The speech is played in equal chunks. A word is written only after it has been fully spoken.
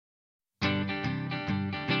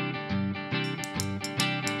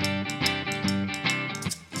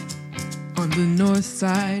On the north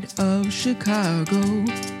side of Chicago,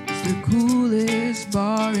 it's the coolest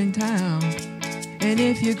bar in town. And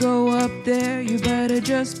if you go up there, you better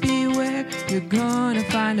just beware. You're gonna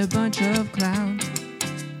find a bunch of clowns.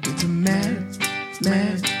 It's a mad,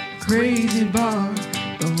 crazy bar.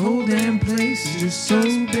 The whole damn place is just so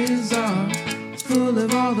bizarre, full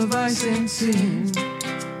of all the vice and sin.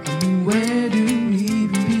 I mean, where do we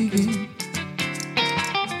even begin?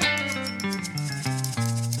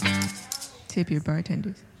 Tip your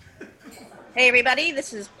bartenders. Hey everybody,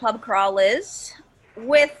 this is Pub Crawl Liz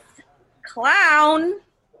with Clown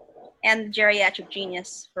and the Geriatric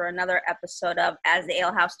Genius for another episode of As the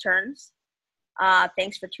Ale House Turns.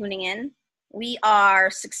 Thanks for tuning in. We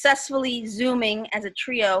are successfully Zooming as a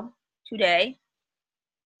trio today.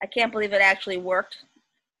 I can't believe it actually worked.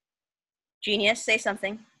 Genius, say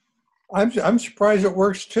something. I'm surprised it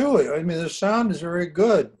works too. I mean, the sound is very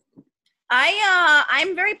good.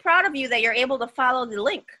 I'm very proud of you that you're able to follow the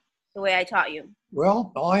link the way I taught you.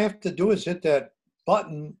 Well, all I have to do is hit that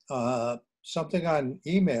button, something on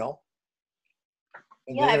email.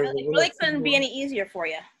 Yeah, it really couldn't be any easier for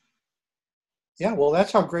you. Yeah, well,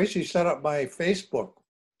 that's how Gracie set up my Facebook.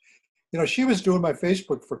 You know, she was doing my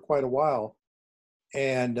Facebook for quite a while.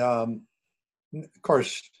 And, of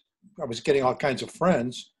course, I was getting all kinds of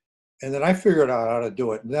friends. And then I figured out how to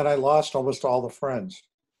do it. And then I lost almost all the friends.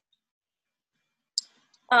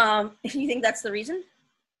 You think that's the reason?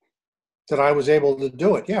 That I was able to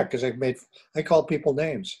do it. Yeah, because I called people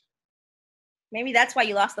names. Maybe that's why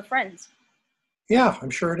you lost the friends. Yeah, I'm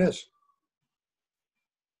sure it is.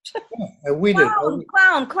 Yeah, and we did.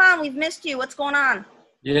 Clown, we've missed you. What's going on?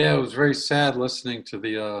 Yeah, it was very sad listening to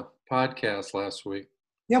the podcast last week.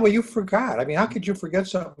 Yeah, well, you forgot. I mean, how could you forget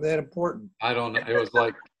something that important? I don't know. It was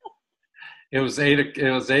like it was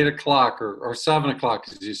 8 o'clock or 7 o'clock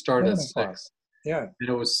because you started at 6. Yeah. And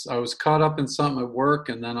I was caught up in something at work,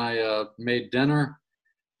 and then I made dinner,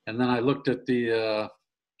 and then I looked at the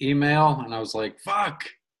email, and I was like, "Fuck."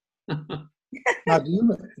 Now, do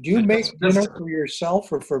you make dinner for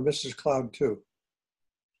yourself or for Mrs. Cloud too?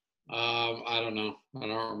 I don't know. I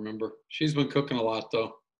don't remember. She's been cooking a lot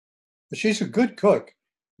though. She's a good cook.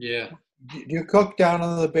 Yeah. Do you cook down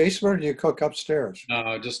in the basement or do you cook upstairs?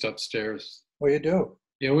 No, just upstairs. Well, you do.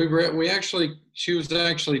 Yeah, she was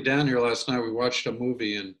actually down here last night. We watched a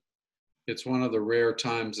movie, and it's one of the rare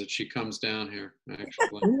times that she comes down here,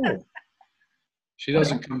 actually. Ooh. She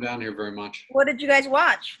doesn't come down here very much. What did you guys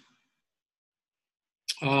watch?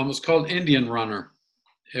 It was called Indian Runner.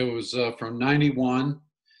 It was from '91,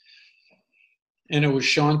 and it was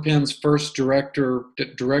Sean Penn's first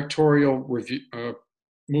directorial review,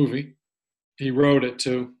 movie. He wrote it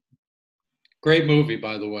too. Great movie,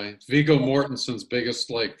 by the way. Viggo Mortensen's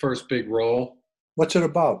first big role. What's it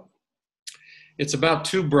about? It's about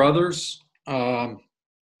two brothers.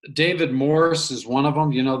 David Morse is one of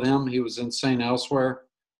them. You know them. He was in St. Elsewhere.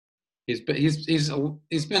 He's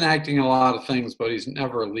been acting in a lot of things, but he's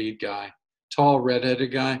never a lead guy. Tall,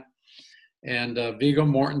 redheaded guy. And Viggo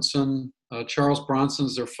Mortensen, Charles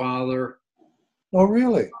Bronson's their father. Oh,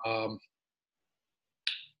 really?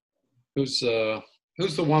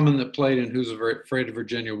 Who's the woman that played in Who's Afraid of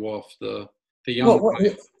Virginia Woolf? The young.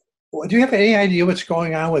 Well, do you have any idea what's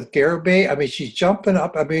going on with Garibay? I mean, she's jumping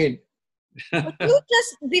up. I mean, would you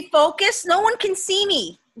just be focused? No one can see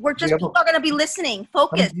me. People are going to be listening.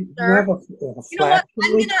 Focus, sir. You know what?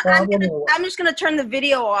 I'm just going to turn the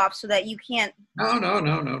video off so that you can't.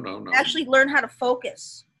 No. Actually, learn how to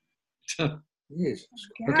focus. Okay,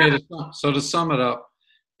 so to sum it up,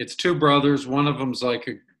 it's two brothers. One of them's like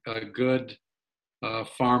a good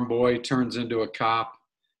farm boy, turns into a cop.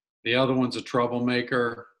 The other one's a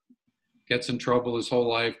troublemaker, gets in trouble his whole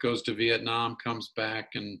life, goes to Vietnam, comes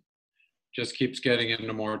back, and just keeps getting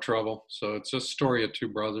into more trouble. So it's a story of two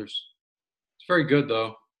brothers. It's very good,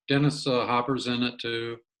 though. Dennis Hopper's in it,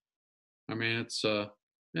 too. I mean, it's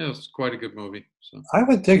quite a good movie. So I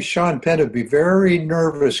would think Sean Penn would be very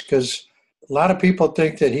nervous because a lot of people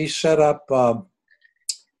think that he set up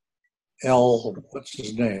what's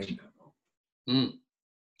his name? El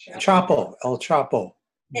Chapo.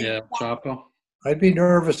 Yeah, Chapo. I'd be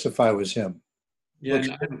nervous if I was him. Yeah,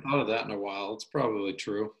 I haven't thought of that in a while. It's probably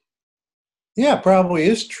true. Yeah, probably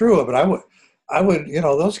is true, but I would,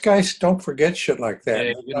 those guys don't forget shit like that.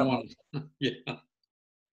 Yeah, you don't want to, yeah.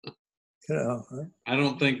 I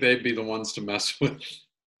don't think they'd be the ones to mess with.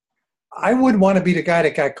 I wouldn't want to be the guy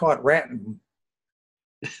that got caught ratting.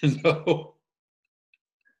 No.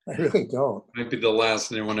 I really don't. Might be the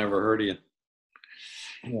last anyone ever heard of you.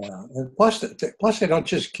 Yeah, and plus they don't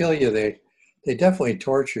just kill you; they definitely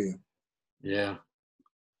torture you. Yeah.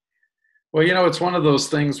 Well, it's one of those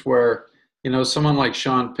things where Someone like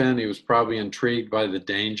Sean Penn, he was probably intrigued by the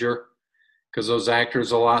danger because those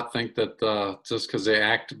actors a lot think that just because they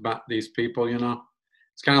act about these people,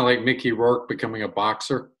 it's kind of like Mickey Rourke becoming a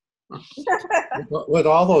boxer. With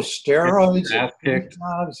all those steroids Ass kicked.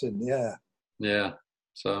 and yeah. Yeah.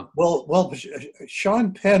 So. Well,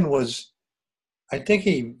 Sean Penn was, I think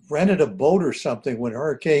he rented a boat or something when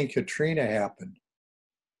Hurricane Katrina happened.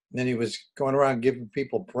 And then he was going around giving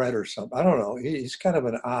people bread or something. I don't know. He's kind of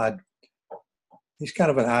an odd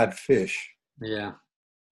fish. Yeah.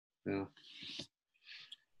 Yeah.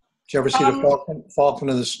 Did you ever see the Falcon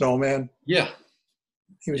and the Snowman? Yeah.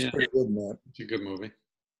 He was pretty good in that. It's a good movie.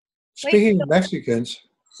 Speaking of Mexicans.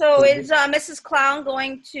 So is Mrs. Clown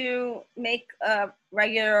going to make a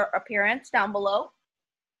regular appearance down below?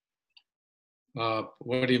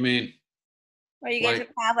 What do you mean? Are you guys going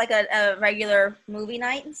to have like a regular movie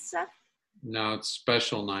night and stuff? No, it's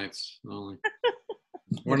special nights only.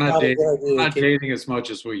 We're not dating as much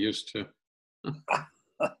as we used to.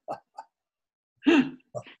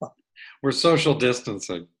 We're social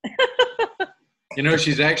distancing.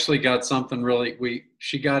 She's actually got something really.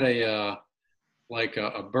 She got a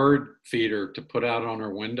bird feeder to put out on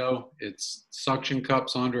her window. It's suction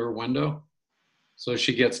cups onto her window, so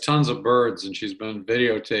she gets tons of birds, and she's been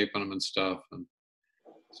videotaping them and stuff, and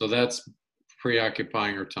so that's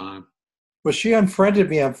preoccupying her time. Well, she unfriended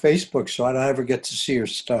me on Facebook, so I don't ever get to see her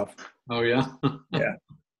stuff. Oh yeah.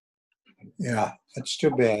 Yeah, that's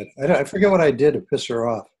too bad. I forget what I did to piss her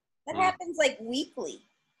off. That happens like weekly.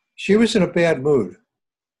 She was in a bad mood,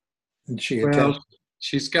 and she's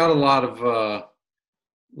got a lot of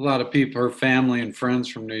people, her family and friends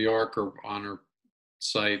from New York are on her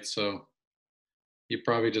site, so you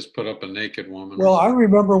probably just put up a naked woman. Well, I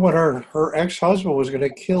remember when her ex-husband was going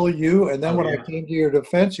to kill you, and then I came to your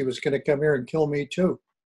defense, he was going to come here and kill me too.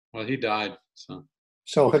 Well, he died, so.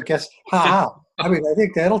 So I guess, I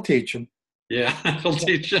think that'll teach him. Yeah, it'll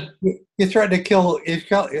teach him. You threaten to kill. You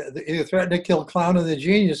threaten to kill Clown and the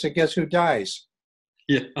Genius, and guess who dies?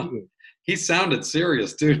 Yeah, he sounded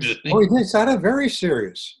serious, too, didn't he? Oh, he sounded very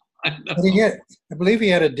serious. I know. I believe he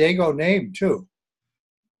had a Dago name too.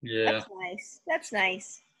 Yeah, That's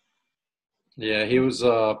nice. Yeah, he was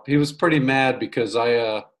pretty mad because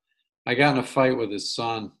I got in a fight with his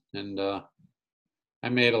son, and I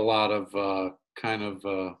made a lot of kind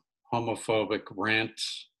of homophobic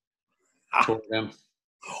rants toward him.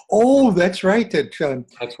 Oh, that's right. That's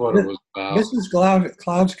what it was about. Mrs.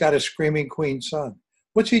 Clown's got a screaming queen son.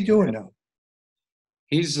 What's he doing now?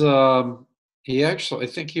 He's he actually, I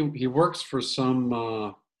think he works for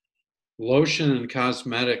some lotion and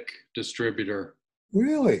cosmetic distributor.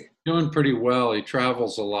 Really? Doing pretty well. He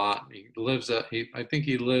travels a lot. I think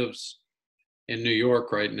he lives in New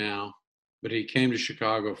York right now, but he came to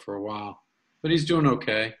Chicago for a while. But he's doing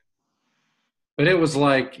okay. But it was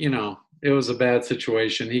like, it was a bad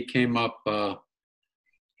situation. He came up,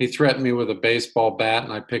 he threatened me with a baseball bat,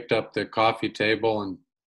 and I picked up the coffee table and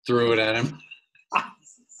threw it at him.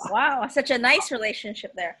 Wow, such a nice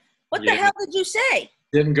relationship there. What the hell did you say?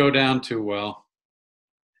 Didn't go down too well.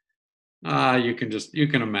 You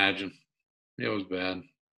can imagine. It was bad.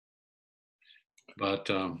 But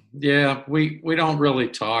we don't really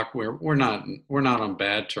talk. We're not on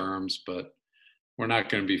bad terms, but we're not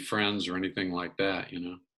going to be friends or anything like that,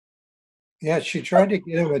 Yeah, she tried to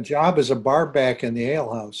get him a job as a bar back in the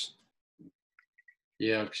ale house.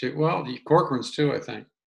 Yeah, Corcoran's too, I think.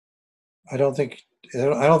 I don't think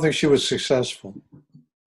she was successful.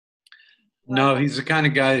 No, he's the kind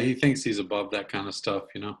of guy, he thinks he's above that kind of stuff,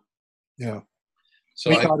 Yeah. So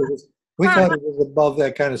we thought it was above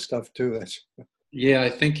that kind of stuff too. Yeah, I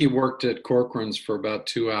think he worked at Corcoran's for about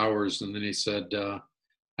 2 hours, and then he said,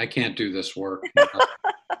 I can't do this work.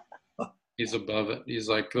 He's above it. He's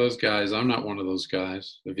like, those guys, I'm not one of those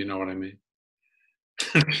guys, if you know what I mean.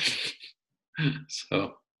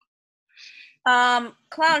 So.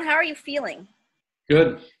 Clown, how are you feeling?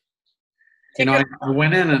 Good. I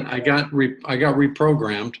went in and I got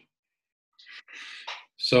reprogrammed.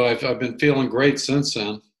 So I've been feeling great since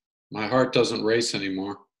then. My heart doesn't race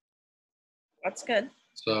anymore. That's good.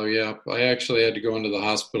 So yeah, I actually had to go into the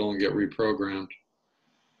hospital and get reprogrammed.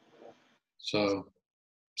 So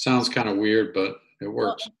sounds kind of weird, but it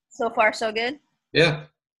works. So far, so good? Yeah.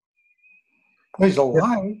 He's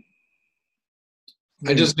alive.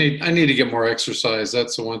 I need to get more exercise.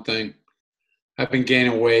 That's the one thing. I've been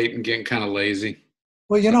gaining weight and getting kind of lazy.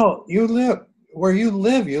 Well, you live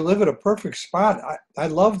at a perfect spot. I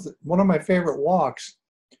love one of my favorite walks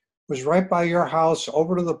was right by your house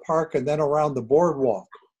over to the park and then around the boardwalk.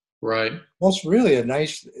 Right. That's really a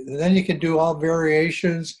nice, and then you can do all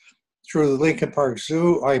variations, through the Lincoln Park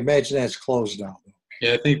Zoo. I imagine that's closed now.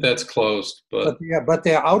 Yeah, I think that's closed, but But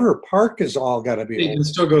the outer park is all got to be you open. can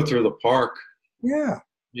still go through the park. Yeah,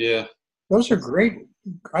 Yeah. those are great.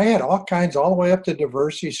 I had all kinds, all the way up to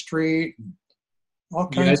Diversity Street, all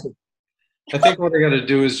kinds of. I think what I got to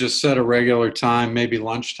do is just set a regular time, maybe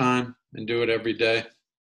lunchtime, and do it every day.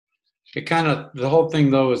 The whole thing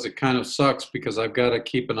though is it kind of sucks because I've got to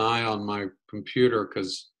keep an eye on my computer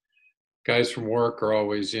because guys from work are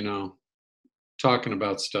always, talking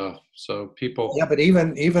about stuff. So people. Yeah, but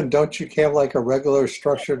even don't you have like a regular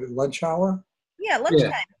structured lunch hour? Yeah,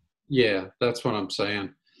 lunchtime. Yeah, that's what I'm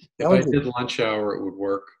saying. If That would I be- did lunch hour, it would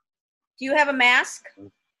work. Do you have a mask?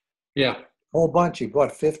 Yeah. Whole bunch. He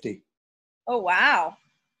bought 50. Oh, wow.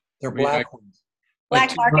 They're I mean, black ones.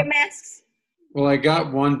 Black market masks? Well, I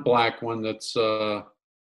got one black one that's,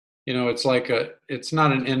 it's it's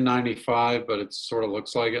not an N95, but it sort of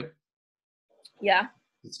looks like it. Yeah.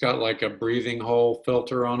 It's got like a breathing hole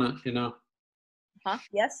filter on it, Huh?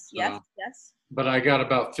 Yes, yes, Uh, yes. But I got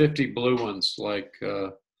about 50 blue ones, like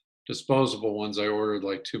disposable ones I ordered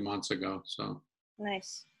like 2 months ago. So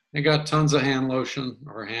Nice. I got tons of hand lotion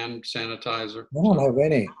or hand sanitizer. I don't have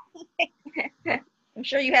any. I'm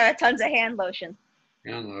sure you have tons of hand lotion.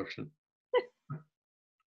 Hand lotion.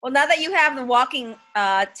 Well, now that you have the walking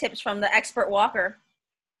tips from the expert walker,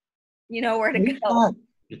 you know where to go.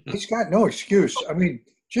 He's got no excuse. I mean,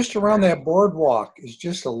 just around that boardwalk is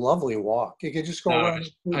just a lovely walk. You could just go around.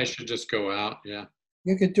 I should just go out. Yeah.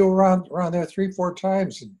 You could do around there 3-4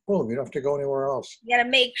 times, and boom, you don't have to go anywhere else. You got to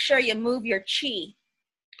make sure you move your chi.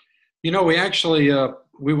 We actually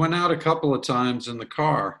we went out a couple of times in the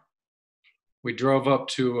car. We drove up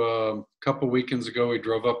to a couple weekends ago. We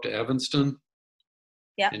drove up to Evanston.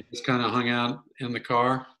 Yeah. And just kind of hung out in the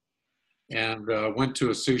car, and went to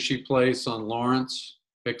a sushi place on Lawrence,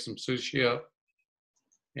 picked some sushi up,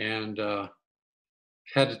 and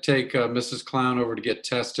had to take Mrs. Clown over to get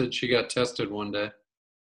tested. She got tested one day.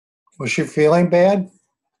 Was she feeling bad?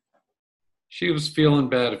 She was feeling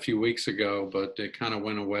bad a few weeks ago, but it kind of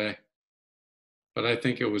went away. But I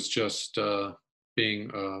think it was just being,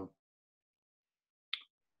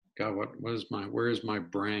 God, where is my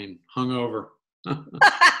brain? Hungover. I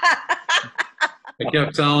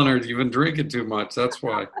kept telling her, you've been drinking too much. That's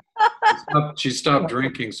why. She stopped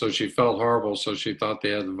drinking, so she felt horrible. So she thought she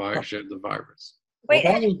had the virus. Wait,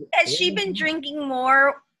 Well, has she been drinking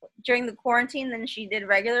more during the quarantine than she did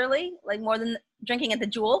regularly? Like more than drinking at the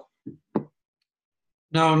Jewel?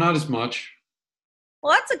 No, not as much.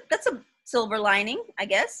 Well, that's a silver lining, I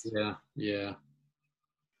guess. Yeah.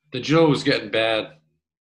 The Jewel was getting bad.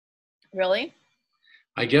 Really?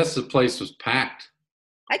 I guess the place was packed.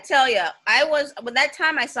 I tell you, when that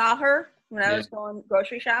time I saw her when I was going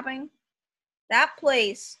grocery shopping, that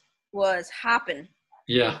place was hopping.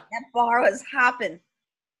 Yeah. That bar was hopping.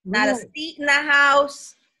 Not a really? seat in the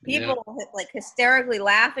house. People like hysterically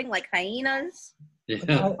laughing like hyenas.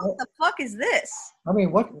 Yeah. What the fuck is this? I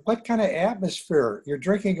mean, what kind of atmosphere? You're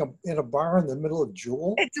drinking in a bar in the middle of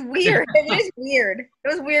Jewel? It's weird. It is weird. It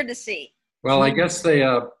was weird to see. Well, I guess they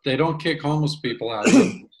don't kick homeless people out,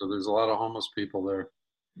 so there's a lot of homeless people there.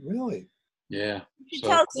 Really? Yeah. You should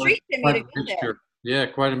tell Street Jimmy quite to a go there. mixture. Yeah,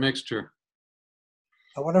 quite a mixture.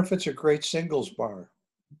 I wonder if it's a great singles bar.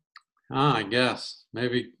 I guess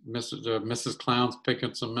maybe Mrs. Clown's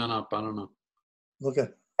picking some men up. I don't know. Look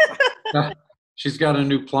at. She's got a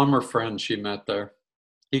new plumber friend she met there.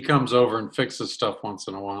 He comes over and fixes stuff once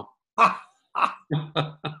in a while.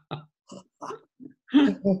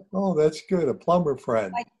 Oh, that's good. A plumber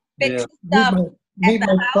friend. Fix Yeah. stuff Meet at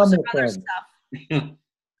my the house plumber or other friend. stuff.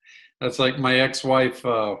 That's like my ex-wife.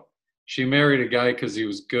 She married a guy because he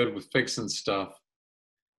was good with fixing stuff.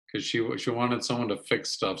 Because she wanted someone to fix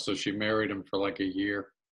stuff, so she married him for like a year.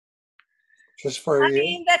 Just for I you.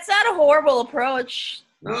 mean, that's not a horrible approach.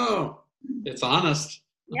 No, it's honest.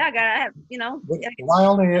 Yeah, I gotta have, Why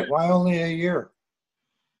only a year?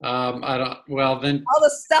 I don't. Well, then all the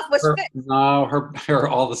stuff was fixed. No, her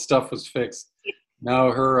all the stuff was fixed.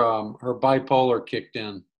 No, her bipolar kicked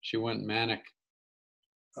in. She went manic.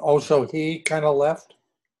 Oh, so he kind of left?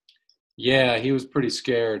 Yeah, he was pretty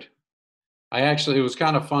scared. It was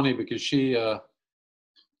kind of funny because she had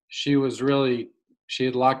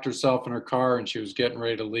locked herself in her car and she was getting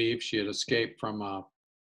ready to leave. She had escaped from a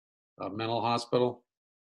mental hospital,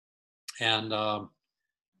 and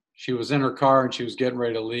she was in her car and she was getting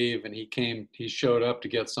ready to leave, and he showed up to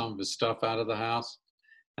get some of his stuff out of the house,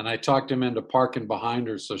 and I talked him into parking behind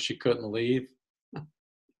her so she couldn't leave.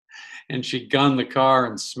 And she gunned the car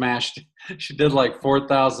and smashed. She did like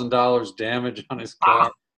 $4,000 damage on his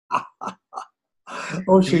car.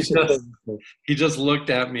 Oh, He she's a just, thing. he just looked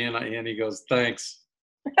at me and he goes, thanks.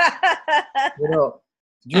 You know,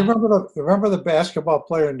 do you remember the basketball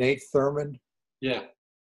player Nate Thurmond? Yeah.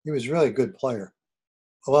 He was really a good player.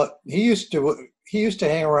 Well, he used to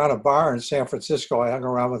hang around a bar in San Francisco. I hung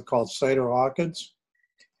around with called Cider Hawkins.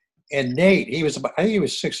 And Nate, I think he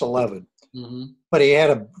was 6'11", Mm-hmm. but he had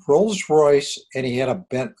a Rolls Royce and he had a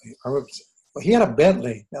Bentley. He had a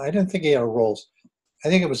Bentley. I didn't think he had a Rolls. I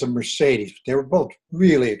think it was a Mercedes. They were both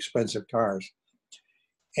really expensive cars.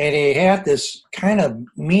 And he had this kind of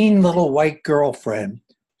mean little white girlfriend.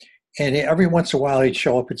 And every once in a while he'd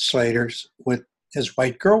show up at Slater's with his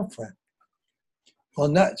white girlfriend.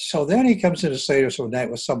 Well, so then he comes into Slater's one night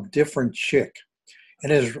with some different chick.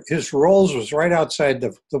 And his Rolls was right outside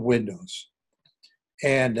the windows.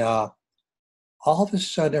 And all of a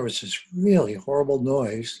sudden there was this really horrible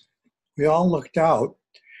noise. We all looked out,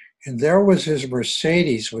 and there was his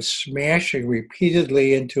Mercedes was smashing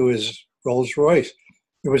repeatedly into his Rolls Royce.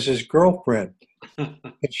 It was his girlfriend. And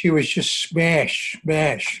she was just smash,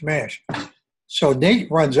 smash, smash. So Nate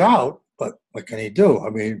runs out, but what can he do? I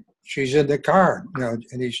mean, she's in the car, and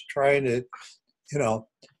he's trying to,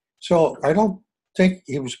 So I don't think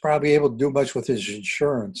he was probably able to do much with his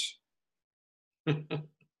insurance.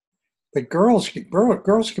 But girls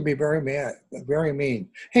can be very mad, very mean.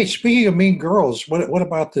 Hey, speaking of mean girls, what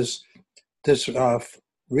about this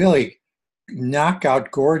really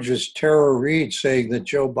knockout gorgeous Tara Reid saying that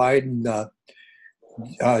Joe Biden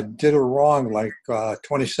did her wrong like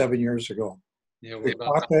 27 years ago? Yeah, We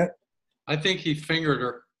caught that. I think he fingered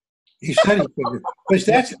her. He said he fingered.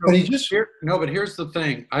 But he just No, but here's the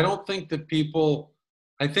thing. I don't think that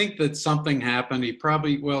I think that something happened.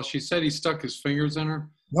 She said he stuck his fingers in her.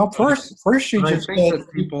 no. First she But just said.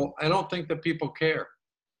 I don't think that people care.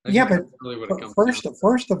 Yeah, but really what it comes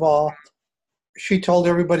first of all, she told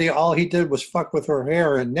everybody all he did was fuck with her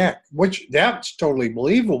hair and neck, which that's totally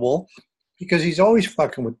believable because he's always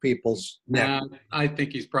fucking with people's neck. I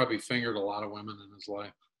think he's probably fingered a lot of women in his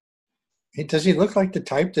life. Does he look like the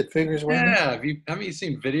type that fingers women? Yeah, have you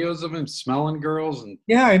seen videos of him smelling girls?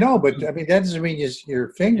 Yeah, I know, but I mean that doesn't mean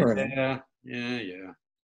you're fingering them. Yeah.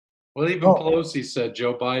 Well, even Pelosi said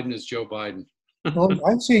Joe Biden is Joe Biden. Well,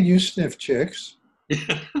 I've seen you sniff chicks.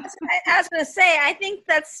 I was going to say, I think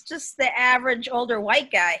that's just the average older white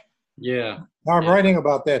guy. Yeah. I'm writing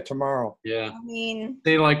about that tomorrow. Yeah. I mean,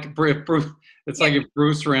 they like Bruce. It's like if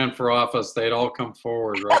Bruce ran for office, they'd all come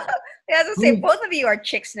forward, right? I was going to say, both of you are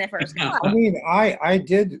chick sniffers. Come on. I mean, I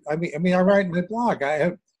did. I write in the blog. I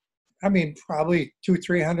have, probably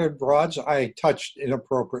 200-300 broads I touched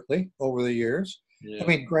inappropriately over the years. Yeah. I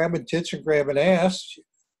mean, grabbing tits and grabbing ass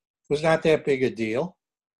was not that big a deal.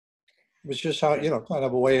 It was just how, kind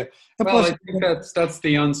of a way of. Well, I think that's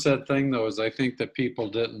the unsaid thing, though, is I think that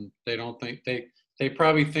people they don't think, they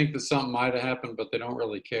probably think that something might have happened, but they don't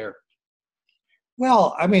really care.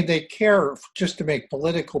 Well, I mean, they care just to make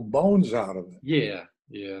political bones out of it.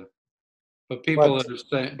 Yeah. But people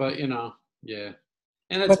understand, yeah.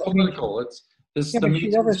 And it's political. The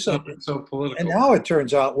Me stuff is so political. And now it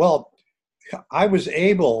turns out, I was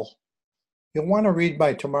able, you'll want to read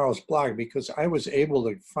my tomorrow's blog because I was able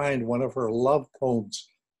to find one of her love poems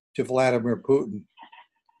to Vladimir Putin,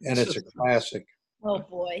 and it's a classic. Oh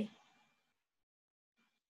boy!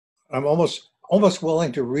 I'm almost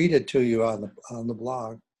willing to read it to you on the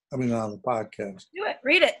blog. On the podcast. Do it.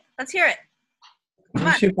 Read it. Let's hear it. Let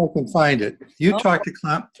me see if I can find it. You talk to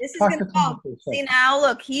Clown. This is gonna see now.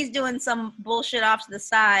 Look, he's doing some bullshit off to the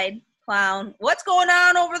side. Clown, what's going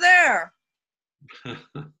on over there?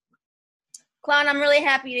 Clown, I'm really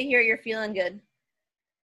happy to hear you're feeling good.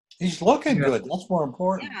 He's looking good. That's more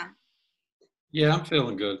important. Yeah, I'm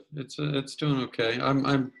feeling good. It's doing okay.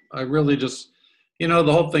 I really just, the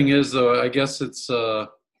whole thing is though, I guess it's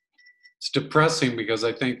depressing because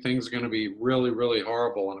I think things are going to be really, really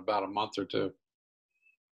horrible in about a month or two.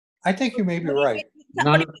 I think you may be right.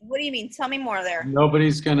 What do you mean? Tell me more there.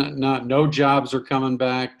 Nobody's no jobs are coming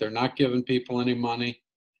back. They're not giving people any money.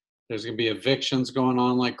 There's going to be evictions going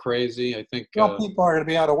on like crazy. I think people are going to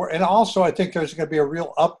be out of work. And also, I think there's going to be a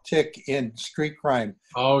real uptick in street crime.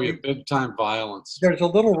 Oh, yeah, big time violence. There's a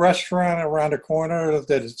little restaurant around the corner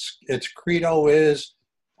that its credo is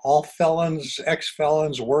all felons,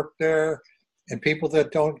 ex-felons work there, and people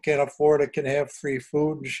that can't afford it can have free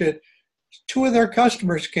food and shit. 2 of their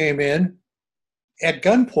customers came in at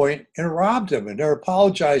gunpoint and robbed them, and they're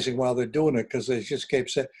apologizing while they're doing it because they just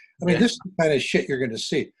kept saying, this is the kind of shit you're going to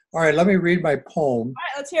see. All right, let me read my poem. All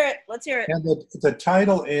right, let's hear it. And the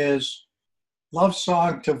title is Love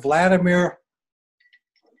Song to Vladimir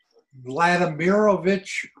Vladimirovich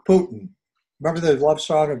Putin. Remember the love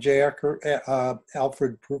song of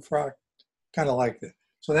Alfred Prufrock? Kind of like it.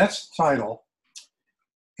 So that's the title.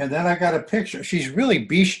 And then I got a picture. She's really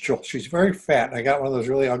bestial. She's very fat. I got one of those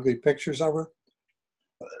really ugly pictures of her.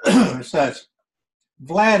 It says,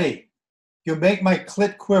 Vladdy, you make my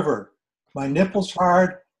clit quiver, my nipples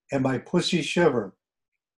hard, and my pussy shiver.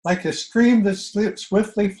 Like a stream that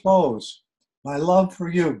swiftly flows, my love for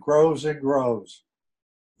you grows and grows.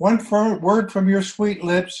 One word from your sweet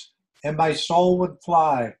lips, and my soul would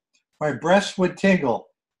fly. My breast would tingle,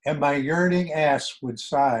 and my yearning ass would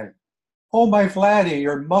sigh. Oh, my Vladdy,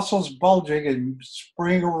 your muscles bulging in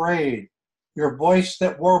spring arrayed, your voice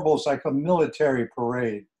that warbles like a military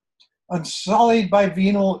parade. Unsullied by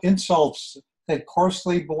venal insults that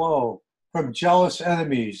coarsely blow from jealous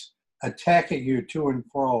enemies attacking you to and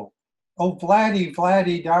fro. Oh, Vladdy,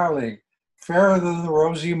 Vladdy, darling, fairer than the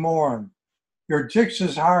rosy morn, your dick's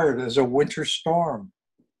as hard as a winter storm.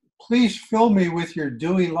 Please fill me with your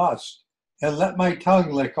dewy lust and let my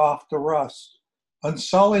tongue lick off the rust.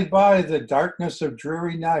 Unsullied by the darkness of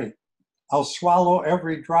dreary night, I'll swallow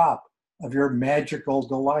every drop of your magical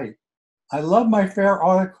delight. I love my fair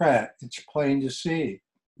autocrat, it's plain to see.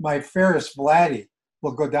 My fairest Vladdy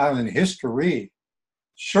will go down in history.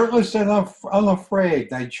 Shirtless and unafraid,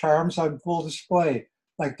 thy charms on full display,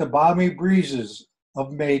 like the balmy breezes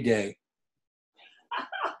of May Day.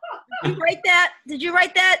 Did you write that? Did you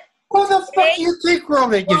write that? Who the fuck do you think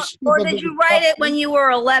wrote it? Or did you write it when you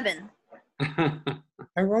were 11?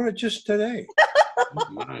 I wrote it just today.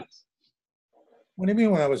 Nice. What do you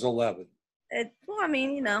mean when I was 11? Well, I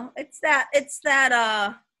mean, you know, it's that.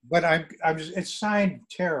 But it's signed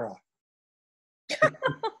Tara.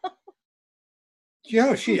 You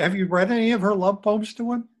know, have you read any of her love poems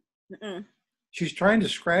to him? Mm-mm. She's trying to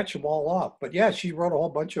scratch them all off. But yeah, she wrote a whole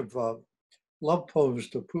bunch of love poems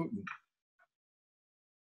to Putin.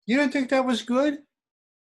 You didn't think that was good?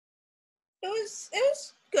 It was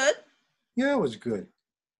good. Yeah, it was good.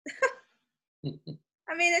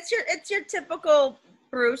 I mean, it's your typical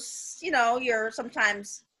Bruce, you know, your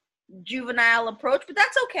sometimes juvenile approach, but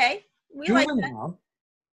that's okay. We like that.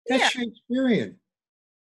 That's Yeah. Shakespearean.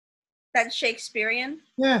 That's Shakespearean.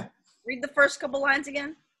 Yeah. Read the first couple lines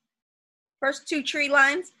again. First two tree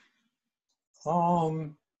lines.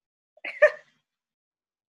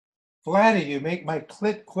 Vladdy, you make my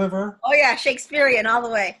clit quiver. Oh yeah, Shakespearean all the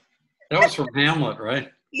way. That was from Hamlet,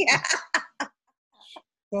 right? Yeah,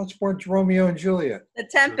 That's for Romeo and Juliet. The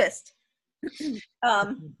Tempest.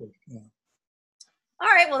 All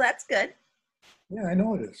right, well that's good. Yeah, I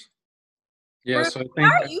know it is. Yeah, Bruce, so I how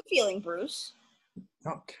are think you feeling, Bruce?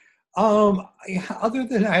 Other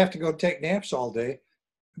than I have to go take naps all day,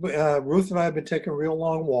 Ruth and I have been taking real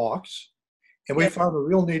long walks, and we Yep. found a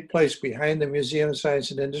real neat place behind the Museum of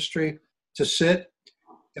Science and Industry to sit.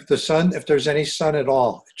 If there's any sun at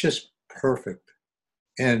all, it's just perfect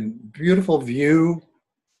and beautiful view.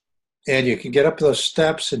 And you can get up those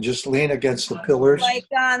steps and just lean against the pillars. Like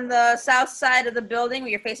on the south side of the building where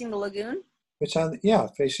you're facing the lagoon? It's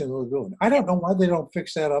facing the lagoon. I don't know why they don't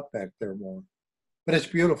fix that up back there more, but it's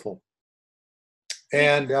beautiful.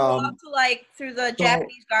 And Go up to like through the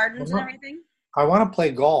Japanese gardens and uh-huh. everything? I want to play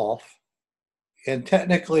golf, and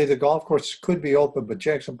technically the golf course could be open, but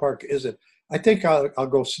Jackson Park isn't. I think I'll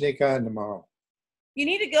go sneak on tomorrow. You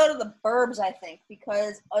need to go to the Burbs, I think,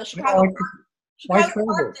 because Chicago travel?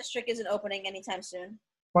 Park District isn't opening anytime soon.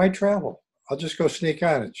 Why travel? I'll just go sneak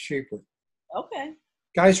on. It's cheaper. Okay.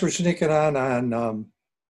 Guys were sneaking on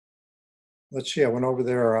let's see, I went over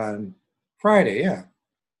there on Friday, yeah.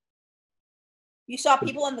 You saw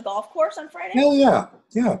people on the golf course on Friday? Hell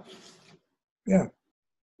yeah.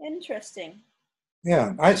 Interesting.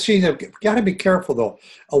 Yeah, I see. They've got to be careful though.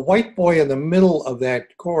 A white boy in the middle of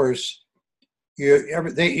that course,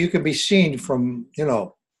 you can be seen from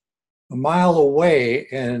a mile away,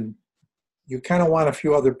 and you kind of want a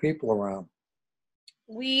few other people around.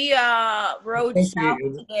 We rode south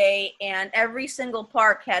today, and every single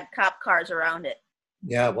park had cop cars around it.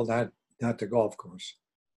 Yeah, well, not the golf course.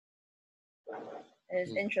 It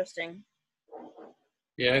is interesting.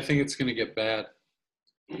 yeah, I think it's going to get bad.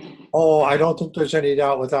 Oh, I don't think there's any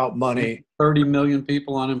doubt without money. 30 million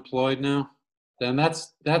people unemployed now. Then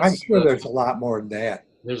that's I'm sure there's a lot more than that.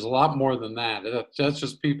 There's a lot more than that. That's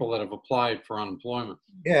just people that have applied for unemployment.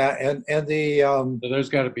 Yeah, and the So there's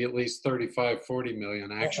got to be at least 35, 40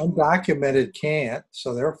 million actually. undocumented can't,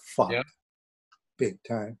 so they're fucked Yep. big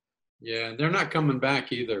time. Yeah, they're not coming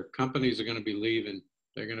back either. Companies are going to be leaving.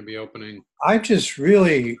 They're going to be opening. I just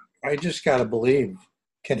got to believe,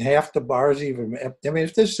 can half the bars even, I mean,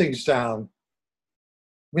 if this thing's down,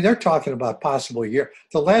 I mean, they're talking about possible year.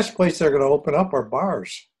 The last place they're going to open up are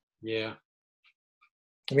bars. Yeah.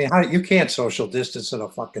 I mean, how you can't social distance in a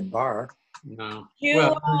fucking bar. No.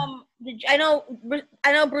 You I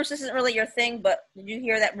know Bruce isn't really your thing, but did you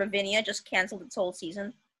hear that Ravinia just canceled its whole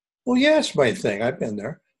season? Well, yeah, it's my thing. I've been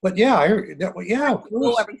there, but yeah, yeah, of Go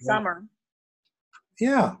course. every summer.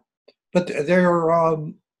 Yeah, but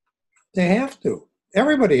they have to.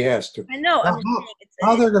 Everybody has to. I know. Now,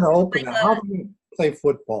 how they're going to open like it? How are they going to play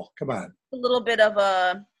football? Come on. A little bit of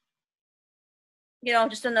a,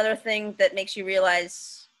 just another thing that makes you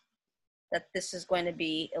realize that this is going to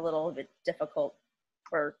be a little bit difficult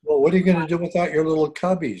for. Well, what are you going to do without your little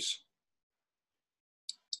cubbies?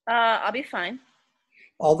 I'll be fine.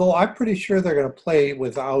 Although I'm pretty sure they're going to play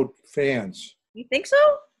without fans. You think so?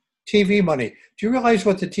 TV money. Do you realize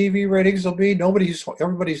what the TV ratings will be?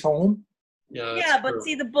 Everybody's home. Yeah, but true.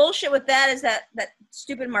 see, the bullshit with that is that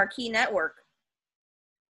stupid marquee network.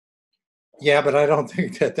 Yeah, but I don't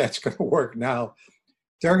think that's going to work now.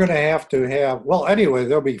 They're going to have. Well, anyway,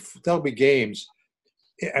 there'll be games.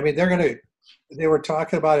 I mean, they were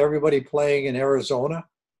talking about everybody playing in Arizona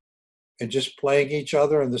and just playing each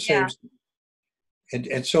other in the same.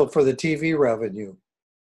 And so for the TV revenue.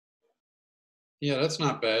 Yeah, that's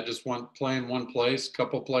not bad. Just playing one place,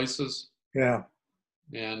 couple places. Yeah.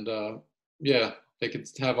 And yeah, they could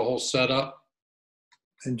have a whole setup.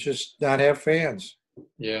 And just not have fans.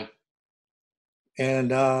 Yeah.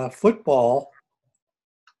 And football,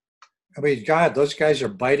 I mean, God, those guys are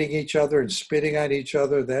biting each other and spitting on each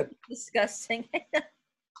other. That disgusting.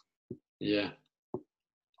 Yeah.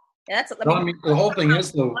 That's. I mean, the whole thing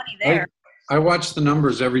is though. I watch the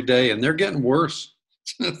numbers every day, and they're getting worse.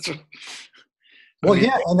 Well,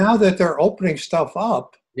 yeah, and now that they're opening stuff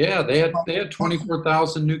up. Yeah, they had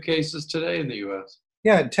 24,000 new cases today in the U.S.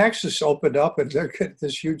 Yeah, and Texas opened up, and they're getting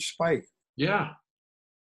this huge spike. Yeah.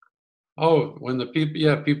 Oh, when the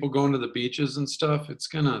people going to the beaches and stuff, they're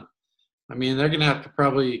gonna have to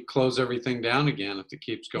probably close everything down again if it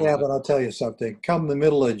keeps going. Yeah, but I'll tell you something. Come the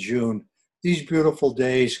middle of June, these beautiful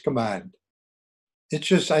days, come on. It's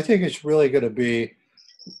just, I think it's really going to be,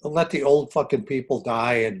 let the old fucking people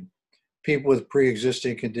die and people with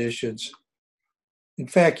pre-existing conditions. In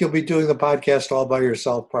fact, you'll be doing the podcast all by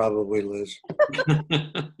yourself probably, Liz.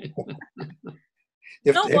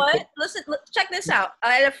 You know what? Listen, check this out.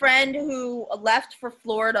 I had a friend who left for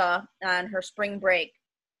Florida on her spring break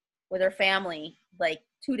with her family, like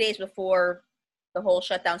 2 days before the whole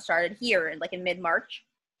shutdown started here, in mid-March.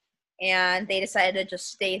 And they decided to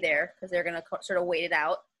just stay there because they're going to sort of waiting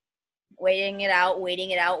it out.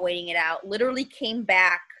 Literally came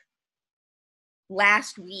back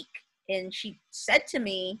last week. And she said to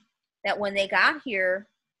me that when they got here,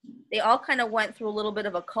 they all kind of went through a little bit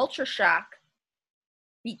of a culture shock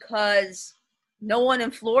because no one in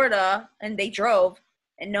Florida, and they drove,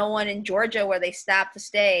 and no one in Georgia where they stopped to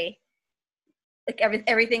stay, like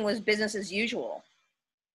everything was business as usual.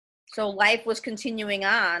 So life was continuing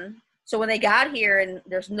on. So when they got here and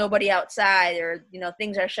there's nobody outside, or,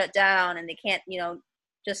 things are shut down and they can't,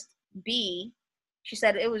 just be, she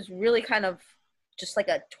said it was really kind of just like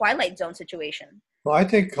a Twilight Zone situation. Well, I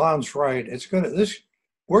think Clown's right.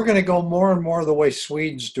 We're going to go more and more the way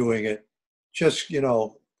Sweden's doing it. Just,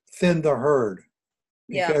 thin the herd.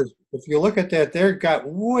 Because if you look at that, they've got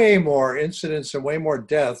way more incidents and way more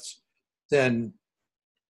deaths than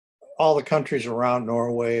all the countries around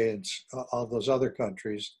Norway and all those other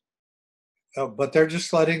countries. But they're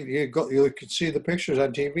just letting you go. You can see the pictures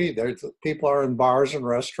on TV. People are in bars and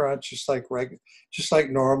restaurants just like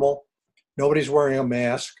normal. Nobody's wearing a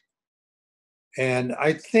mask. And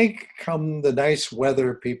I think come the nice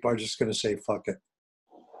weather, people are just going to say, fuck it.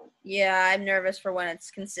 Yeah, I'm nervous for when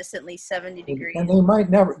it's consistently 70 degrees. And they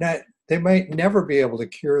might never be able to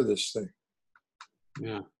cure this thing.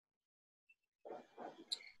 Yeah.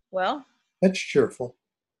 Well. That's cheerful.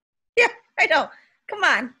 Yeah, I know. Come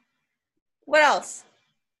on. What else?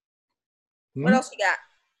 What else you got?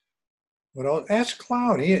 Well, ask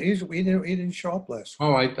Clown. He didn't show up last week.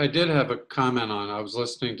 Oh, I did have a comment on. I was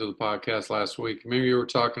listening to the podcast last week. Maybe you were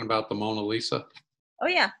talking about the Mona Lisa. Oh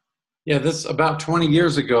yeah. Yeah, this about 20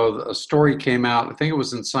 years ago, a story came out. I think it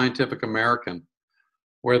was in Scientific American,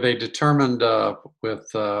 where they determined with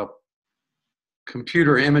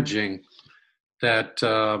computer imaging that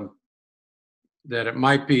it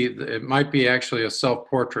might be actually a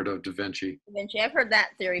self-portrait of Da Vinci. Da Vinci, I've heard that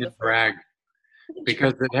theory before. Brag.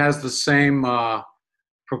 Because it has the same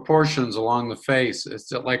proportions along the face.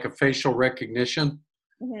 It's like a facial recognition.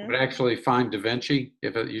 Mm-hmm. But actually find Da Vinci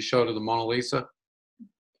if you show to the Mona Lisa.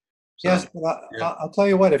 So, yes, but I'll tell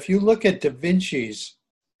you what. If you look at Da Vinci's,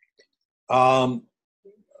 you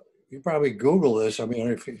probably Google this. I mean,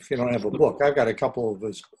 if you don't have a book, I've got a couple of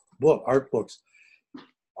his art books.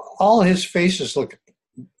 all his faces look,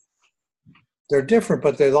 they're different,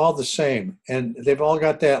 but they're all the same. And they've all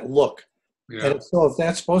got that look. Yeah. And so if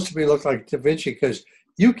that's supposed to be look like Da Vinci, because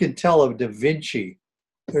you can tell of Da Vinci,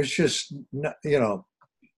 there's just,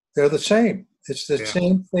 they're the same. It's the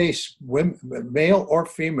same face, women, male or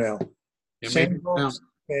female. Yeah, Same looks,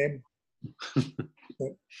 same.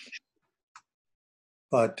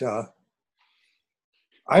 But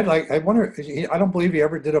I wonder, I don't believe he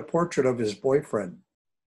ever did a portrait of his boyfriend.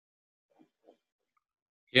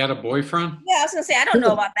 He had a boyfriend? Yeah, I was going to say, I don't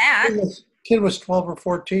know about that. Kid was 12 or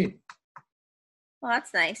 14. Well,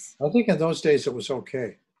 that's nice. I think in those days it was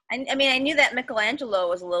okay. I mean, I knew that Michelangelo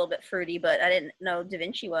was a little bit fruity, but I didn't know Da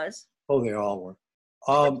Vinci was. Oh, they all were.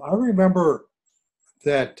 I remember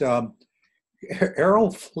that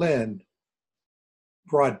Errol Flynn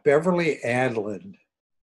brought Beverly Adland,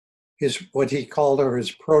 what he called her,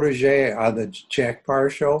 his protege on the Jack Paar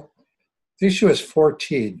show. I think she was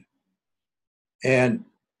 14. And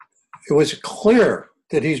it was clear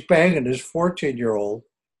that he's banging his 14-year-old,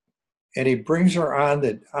 and he brings her on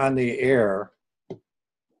the air.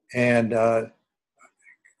 And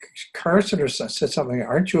Carson said something,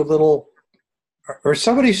 aren't you a little, or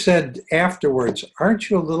somebody said afterwards, isn't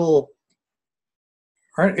she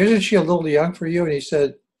a little young for you? And he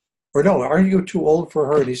said, or no, aren't you too old for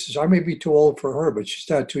her? And he says, I may be too old for her, but she's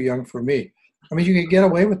not too young for me. I mean, you can get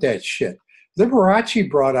away with that shit. Liberace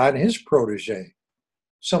brought on his protege,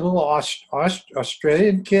 some little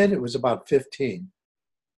Australian kid. It was about 15,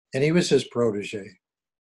 and he was his protege.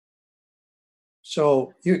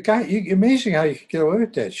 So amazing how you could get away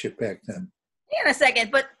with that shit back then. Hang on a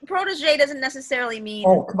second, but protege doesn't necessarily mean.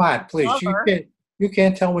 Oh, come on, please! Lover. You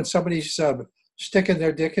can't tell when somebody's sticking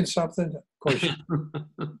their dick in something. Of course.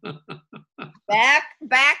 Back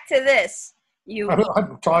to this.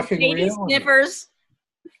 I'm talking baby reality. Sniffers.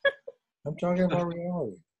 I'm talking about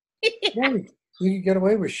reality. Yeah, you can get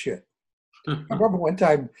away with shit. I remember one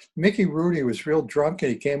time Mickey Rooney was real drunk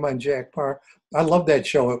and he came on Jack Paar. I loved that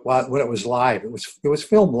show when it was live. It was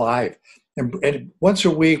filmed live, and once a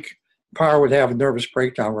week, Paar would have a nervous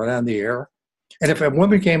breakdown right on the air. And if a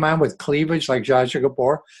woman came on with cleavage like Zsa Zsa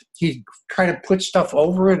Gabor, he'd try to put stuff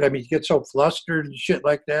over it. I mean, he'd get so flustered and shit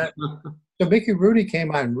like that. So Mickey Rooney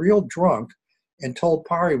came on real drunk and told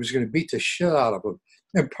Paar he was going to beat the shit out of him.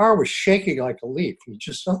 And Paar was shaking like a leaf. He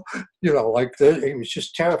just, he was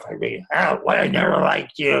just terrified. I never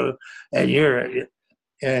liked you, and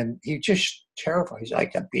he just terrified. He's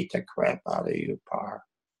like, I beat the crap out of you, Paar.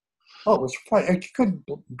 Oh, it was fun. You couldn't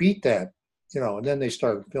beat that, And then they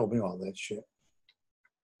started filming all that shit.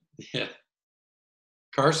 Yeah.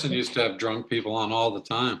 Carson used to have drunk people on all the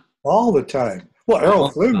time. All the time. Well,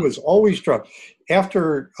 Errol Flynn was always drunk.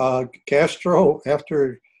 After Castro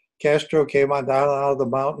came on down out of the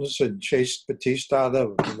mountains and chased Batista out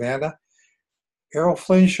of Havana, Errol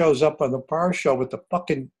Flynn shows up on the Paar show with the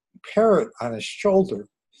fucking parrot on his shoulder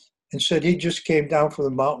and said he just came down from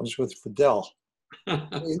the mountains with Fidel.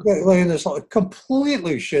 He's laying this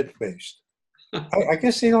completely shit-faced. I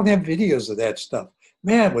guess they don't have videos of that stuff.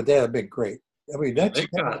 Man, would that have been great. I mean,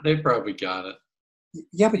 they probably got it.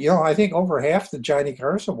 Yeah, but I think over half the Johnny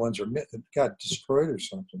Carson ones got destroyed or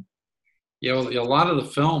something. Yeah, well, a lot of the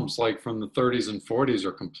films, like from the 30s and 40s,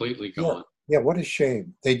 are completely gone. Yeah, what a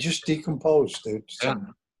shame. They just decomposed.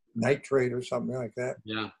 Some nitrate or something like that.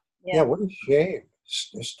 Yeah, what a shame,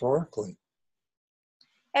 historically.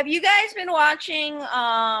 Have you guys been watching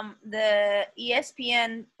the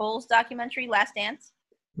ESPN Bulls documentary, Last Dance?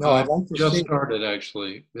 No, I'd like to just see started,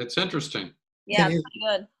 actually. It's interesting. Yeah, it's pretty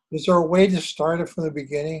good. Is there a way to start it from the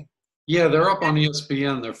beginning? Yeah, they're up on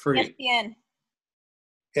ESPN. They're free. ESPN.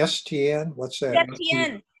 STN? What's that?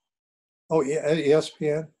 ESPN. Oh, yeah,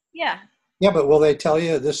 ESPN? Yeah. Yeah, but will they tell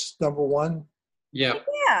you this is number one? Yeah.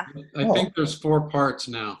 Yeah. I think there's 4 parts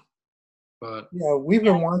now. But yeah, we've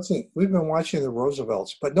been watching the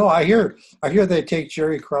Roosevelts. But no, I hear they take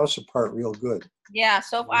Jerry Krause apart real good. Yeah,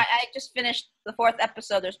 so I just finished the 4th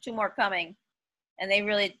episode. There's 2 more coming. And they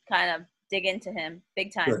really kind of dig into him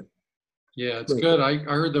big time. Good. Yeah, it's good. I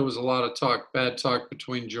heard there was a lot of bad talk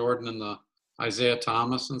between Jordan and the Isaiah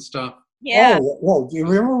Thomas and stuff. Yeah. Oh, well, do you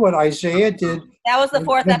remember what Isaiah did? That was the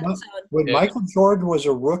 4th episode. When Michael Jordan was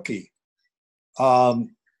a rookie,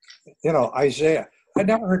 Isaiah, I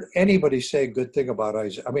never heard anybody say a good thing about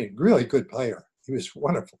Isaiah. I mean, really good player. He was a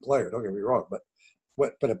wonderful player, don't get me wrong,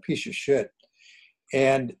 but a piece of shit.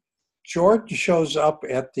 And Jordan shows up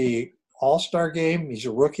at the All-Star game. He's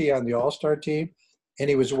a rookie on the All-Star team, and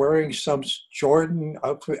he was wearing some Jordan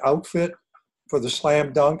outfit for the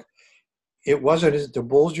slam dunk. It wasn't the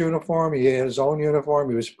Bulls uniform. He had his own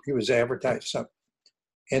uniform. He was advertised something.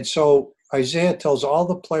 And so Isaiah tells all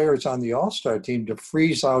the players on the All-Star team to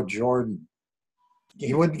freeze out Jordan.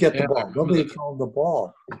 He wouldn't get the ball. Nobody threw him the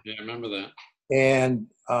ball. Yeah, I remember that. And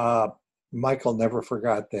Michael never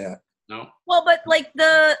forgot that. No. Well, but like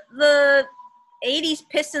the '80s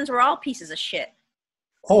Pistons were all pieces of shit.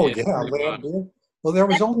 Oh Yeah, yeah, pretty Lamb much. did. Well, there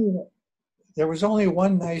was only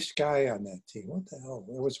one nice guy on that team. What the hell?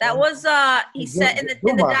 There was That one, was he said in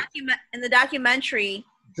the documentary.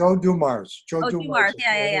 Joe Dumars. Joe Oh, Dumars. Dumars.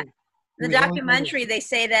 Yeah. In the He was only documentary, they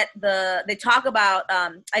say that they talk about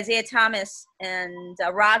Isaiah Thomas and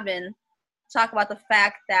Rodman talk about the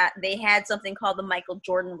fact that they had something called the Michael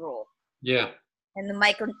Jordan rule. Yeah. And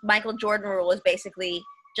the Michael Jordan rule is basically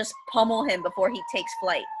just pummel him before he takes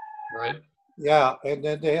flight. Right. Yeah, and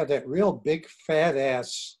then they had that real big fat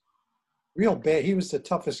ass, real bad. He was the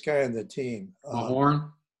toughest guy on the team.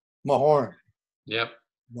 Mahorn. Mahorn. Yep.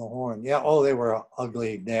 Mahorn. Yeah. Oh, they were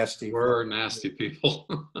ugly, nasty. We're nasty people.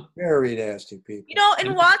 Very nasty people. You know,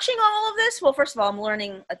 in watching all of this, well, first of all, I'm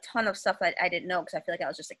learning a ton of stuff that I didn't know because I feel like I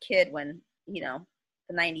was just a kid when, you know,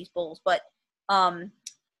 the '90s Bulls. But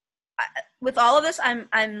with all of this,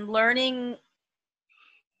 I'm learning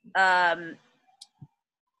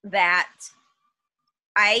that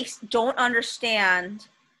I don't understand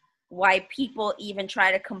why people even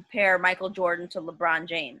try to compare Michael Jordan to LeBron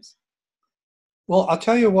James. Well, I'll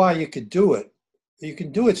tell you why you could do it. You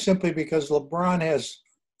can do it simply because LeBron has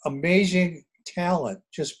amazing talent,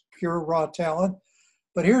 just pure raw talent.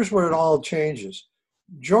 But here's where it all changes.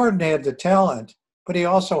 Jordan had the talent, but he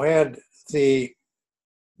also had the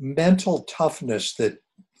mental toughness that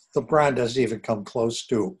LeBron doesn't even come close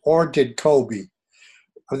to, or did Kobe.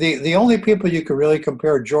 The only people you could really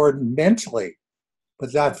compare Jordan mentally,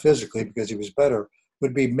 but not physically because he was better,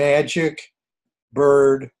 would be Magic,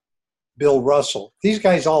 Bird, Bill Russell. These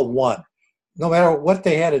guys all won. No matter what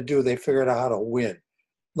they had to do, they figured out how to win.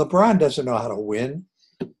 LeBron doesn't know how to win.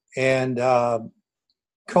 And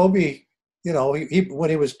Kobe, you know, he when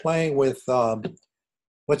he was playing with,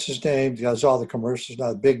 what's his name? He does all the commercials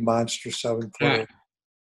now, the big monster 7 player.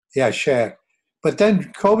 Yeah, Shaq. But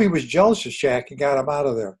then Kobe was jealous of Shaq and got him out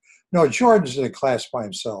of there. No, Jordan's in a class by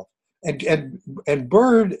himself. And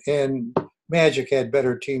Bird and Magic had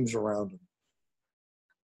better teams around him.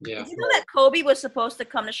 Yeah. Did you know that Kobe was supposed to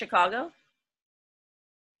come to Chicago?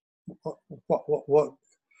 What?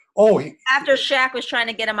 Oh, After Shaq was trying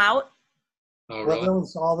to get him out? Oh, well, really? there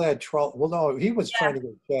was all that trouble. Well, no, he was trying to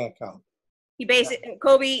get Shaq out. He basically,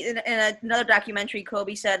 Kobe, in another documentary,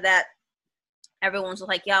 Kobe said that everyone was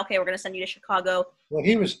like, yeah, okay, we're going to send you to Chicago. Well,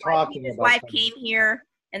 he was talking His about wife that. came here,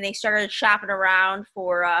 and they started shopping around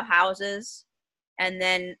for houses. And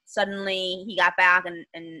then suddenly he got back, and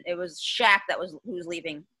it was Shaq who was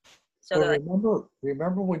leaving. So Well, they're like,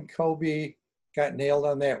 remember when Kobe got nailed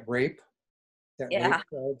on that rape? Yeah. Rape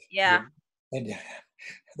charge? Yeah. And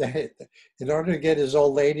in order to get his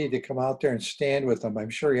old lady to come out there and stand with him, I'm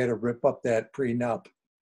sure he had to rip up that prenup.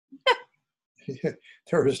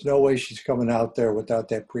 There was no way she's coming out there without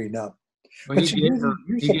that prenup. Well, But he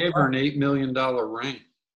gave her an $8 million ring.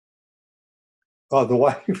 Oh, the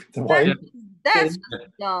wife. The wife. that's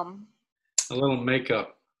dumb. A little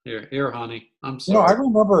makeup. Here, honey. I'm You know,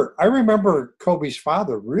 sorry. I remember Kobe's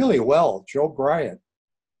father really well, Joe Bryant.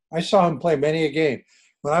 I saw him play many a game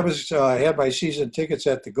when I was had my season tickets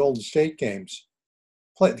at the Golden State games,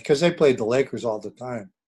 because they played the Lakers all the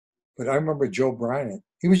time. But I remember Joe Bryant.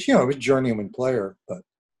 He was, he was a journeyman player, but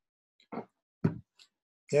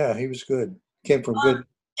yeah, he was good. Came from good.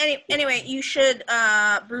 Anyway, you should,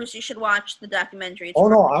 Bruce, you should watch the documentary. It's Oh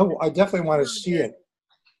no, I definitely want to see it.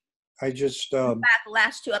 I just. the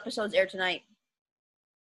last 2 episodes air tonight.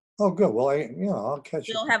 Oh, good. Well, I'll catch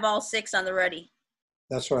it. You'll have all 6 on the ready.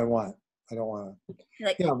 That's what I want. I don't want to.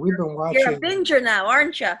 Like, Yeah, we've been watching. you're a binger now,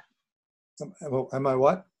 aren't you? Am I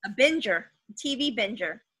what? A binger, a TV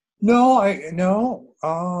binger. No,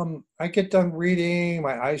 I get done reading,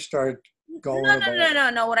 my eyes start going.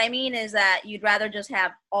 No. What I mean is that you'd rather just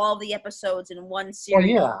have all the episodes in one Well, series.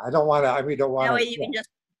 yeah, I don't want to. I mean, don't want That way to. you can just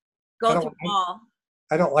I go don't- through them all.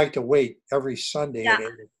 I don't like to wait every Sunday at Yeah,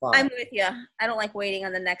 8:00. I'm with you. I don't like waiting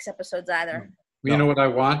on the next episodes either. You know what I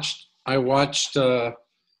watched? I watched on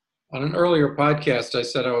an earlier podcast. I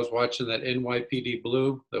said I was watching that NYPD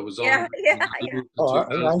Blue that was on. Yeah. Oh,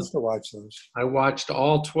 I used to watch those. I watched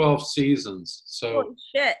all 12 seasons, so Holy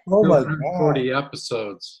shit. Oh my 240 god!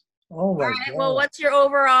 episodes. Oh All my right. god! Well, what's your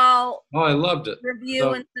overall Oh, I loved it. review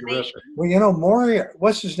So and summation? Well,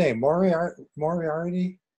 what's his name?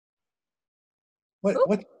 Moriarty.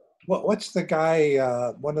 What's the guy?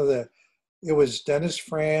 It was Dennis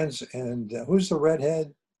Franz and who's the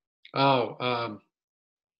redhead? Oh,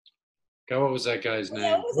 God, what was that guy's Yeah,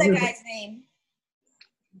 name? what was that guy's name?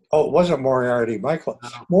 Oh, it wasn't Moriarty. Michael No.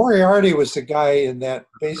 Moriarty was the guy in that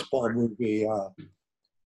baseball movie.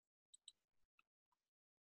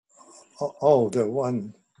 The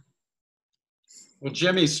one. Well,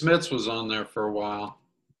 Jimmy Smits was on there for a while.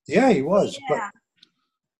 Yeah, he was. Yeah.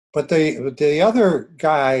 But the other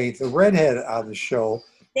guy, the redhead on the show,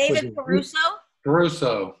 David Caruso?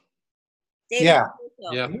 Caruso. David Yeah.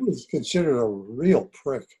 Caruso. Yeah. he was considered a real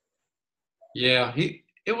prick. Yeah.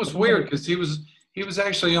 It was weird because he was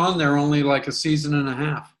actually on there only like a season and a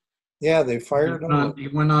half. Yeah, they fired him. He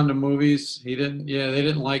went on to movies. They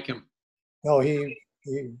didn't like him. No, he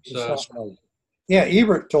So- yeah,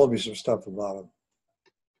 Ebert told me some stuff about him.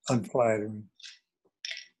 Unflattering.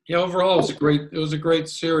 Yeah, overall it was a great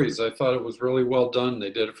series. I thought it was really well done. They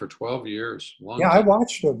did it for 12 years. Yeah, I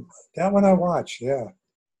watched him. That one I watched, yeah.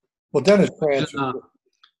 Well, Dennis Kranz.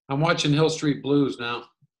 I'm watching Hill Street Blues now.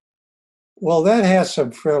 Well, that has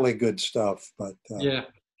some fairly good stuff, but Yeah.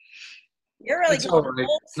 You're really It's going all right.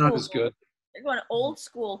 old It's not school. as good. You're going old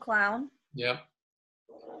school, clown. Yeah.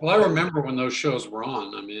 Well, I remember when those shows were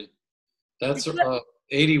on. I mean, that's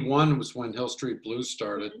 81 was when Hill Street Blues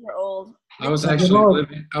started. You're old. I was You actually know-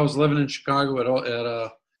 living in Chicago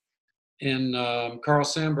in Carl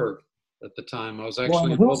Sandburg at the time. I was well,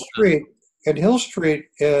 actually on Hill Street,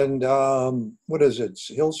 and what is it?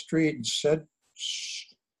 Hill Street and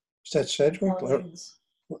is that Sedgwick?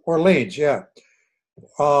 Orleans, yeah.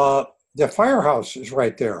 The firehouse is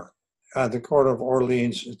right there on the corner of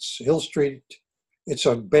Orleans. It's Hill Street. It's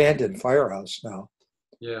an abandoned firehouse now.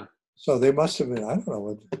 Yeah. So they must have been, I don't know.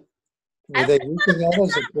 Were I they don't- using that as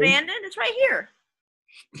It's a not place abandoned. It's right here.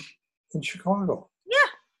 in Chicago? Yeah.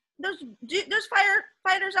 There's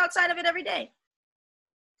firefighters outside of it every day.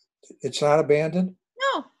 It's not abandoned?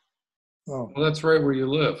 No. Oh. Well, that's right where you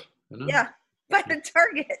live. You know? Yeah. By the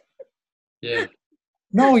Target. Yeah.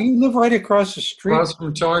 No, you live right across the street. Across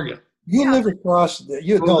from Target. You live across, no,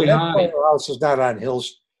 Holy that high. firehouse is not on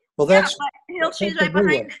Hills. Well, that's, Yeah, but Hill Street's that's right the new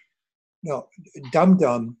behind one. it. no,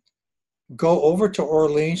 Dum. Go over to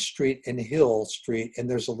Orleans Street and Hill Street, and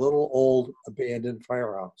there's a little old abandoned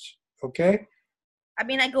firehouse. Okay? I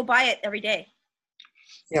mean, I go by it every day.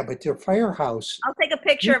 Yeah, but your firehouse, I'll take a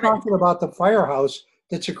picture you're of it. talking about the firehouse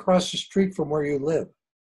that's across the street from where you live.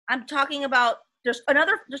 I'm talking about there's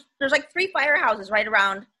like 3 firehouses right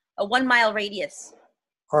around a 1 mile radius.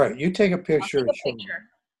 All right, you take a I'll picture. take and a show me. picture.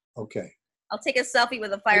 Okay. I'll take a selfie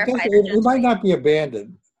with a It, firefighter. it might not be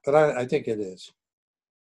abandoned, but I think it is.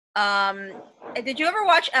 Did you ever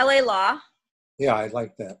watch LA Law? Yeah, I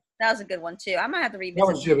like that. That was a good one too. I might have to revisit.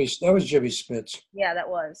 That was Jimmy Smits. Yeah, that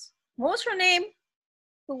was. What was her name?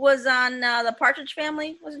 Who was on the Partridge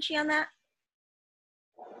Family? Wasn't she on that?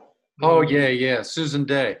 Oh, yeah. Susan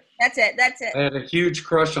Day. That's it. I had a huge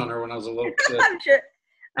crush on her when I was a little kid. I'm sure.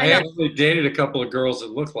 I I know. actually dated a couple of girls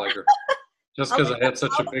that looked like her. Just because I had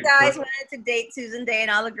such all a the big guys crush. wanted to date Susan Day,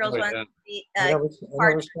 and all the girls Oh, wanted yeah. to be.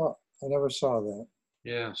 I never saw that.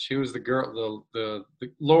 Yeah, she was the girl, the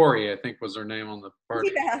Lori, I think was her name on the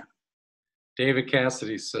party. Yeah, David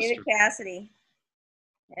Cassidy's sister. David Cassidy.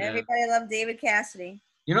 Yeah. Everybody loved David Cassidy.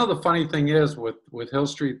 You know, the funny thing is with Hill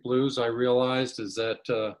Street Blues, I realized is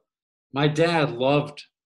that my dad loved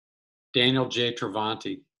Daniel J.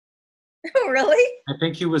 Travanti. Oh, really? I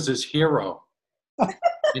think he was his hero.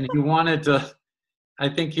 And I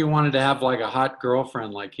think he wanted to have like a hot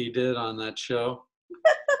girlfriend like he did on that show.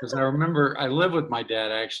 Because I remember I lived with my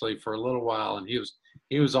dad actually for a little while, and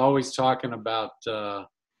he was always talking about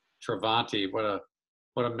Travanti,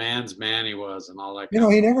 what a man's man he was, and all that.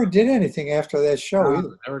 He never did anything after that show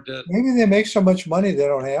either. Never did. Maybe they make so much money they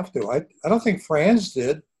don't have to. I don't think Franz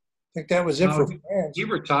did. I think that was it No, for Franz. He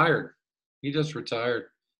retired. He just retired.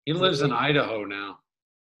 He lives in Idaho now.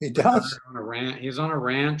 He does. He's on a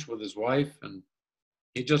ranch with his wife, and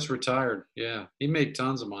he just retired. Yeah, he made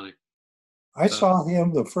tons of money. I saw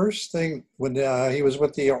him the first thing when he was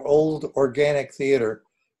with the old Organic Theater.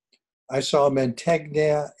 I saw him in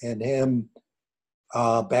Tegna and him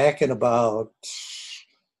back in about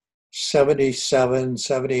 77,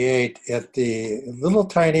 78 at the little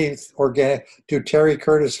tiny Organic to Terry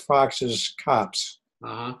Curtis Fox's Cops.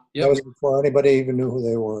 Uh-huh. That Yep. was before anybody even knew who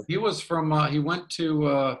they were. He was from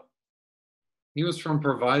he was from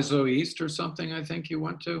Proviso East or something, I think he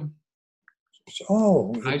went to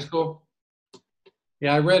Oh, high school.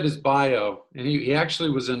 Yeah, I read his bio, and he actually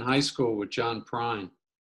was in high school with John Prine.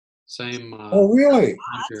 Same really?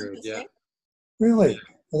 time period, yeah. Really?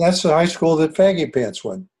 And that's the high school that Faggy Pants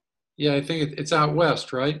went. Yeah, I think it's out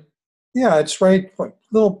west, right? Yeah, it's right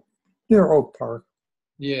little near Oak Park.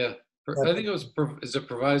 Yeah. I think it was, is it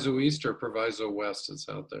Proviso East or Proviso West that's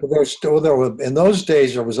out there? There's still there was, in those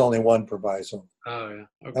days there was only one proviso. Oh, yeah.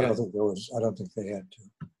 I Okay. don't think there was. I don't think they had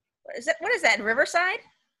two. What is that? Riverside?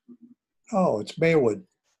 Oh, it's Maywood.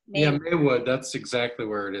 Yeah, Maywood. That's exactly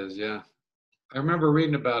where it is. Yeah. I remember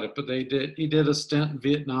reading about it, but he did a stint in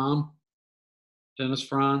Vietnam, Dennis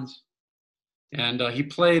Franz. And he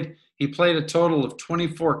played a total of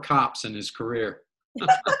 24 cops in his career.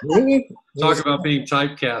 Really? Talk about being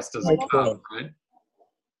typecast as a Oh, cop, cool. right?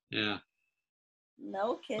 Yeah.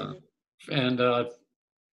 No kidding. And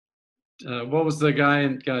what was the guy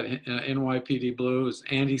in got NYPD Blues?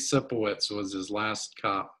 Andy Sipowicz was his last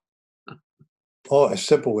cop. Oh,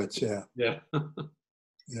 Sipowicz, yeah. Yeah.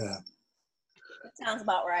 Yeah. That sounds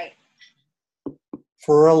about right.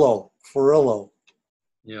 Furillo.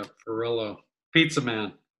 Yeah, Perillo. Pizza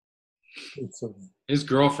Man. It's a, His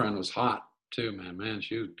girlfriend was hot too, man. Man,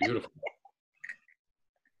 she was beautiful.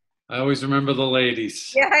 I always remember the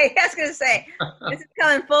ladies. Yeah, I was going to say, this is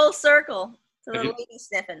coming full circle to the I get- lady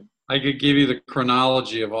sniffing. I could give you the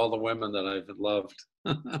chronology of all the women that I've loved.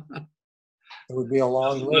 it would be a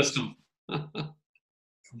long List list. them. It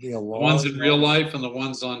would be a The long ones in real life and the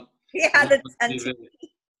ones on Yeah, the TV.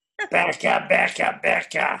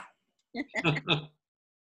 Becca.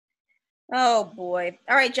 Oh boy.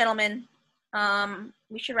 All right, gentlemen.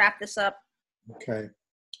 We should wrap this up. Okay.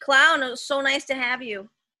 Clown, it was so nice to have you.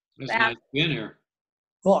 It's nice being here.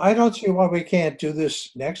 Well, I don't see why we can't do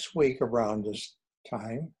this next week around this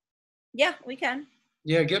time. Yeah, we can.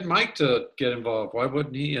 Yeah, get Mike to get involved. Why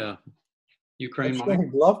wouldn't he? Ukraine Mike.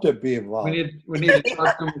 I'd love to be involved. We need to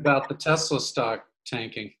talk to him about the Tesla stock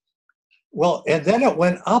tanking. Well, and then it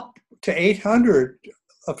went up to 800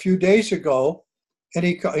 a few days ago, and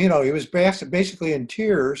he was basically in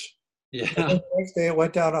tears. And Yeah. then the next day it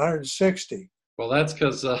went down to 160. Well, that's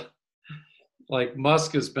because like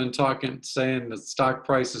Musk has been saying the stock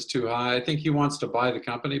price is too high. I think he wants to buy the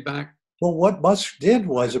company back. Well, what Musk did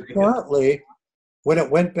was apparently when it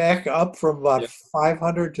went back up from about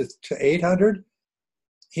 500 to 800,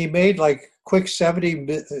 he made like quick 70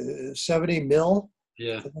 mil.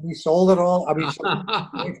 Yeah. And then he sold it all. I mean,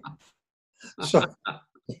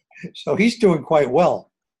 so he's doing quite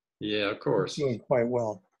well. Yeah, of course. He's doing quite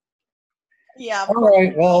well. Yeah. All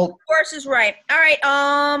right. Well, Of course is right. All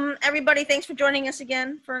right. Everybody, thanks for joining us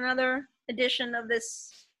again for another edition of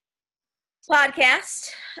this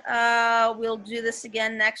podcast. We'll do this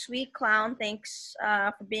again next week. Clown, thanks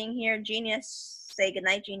for being here. Genius, say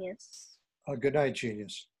goodnight, Genius. good night,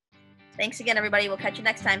 genius. Thanks again, everybody. We'll catch you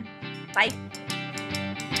next time. Bye.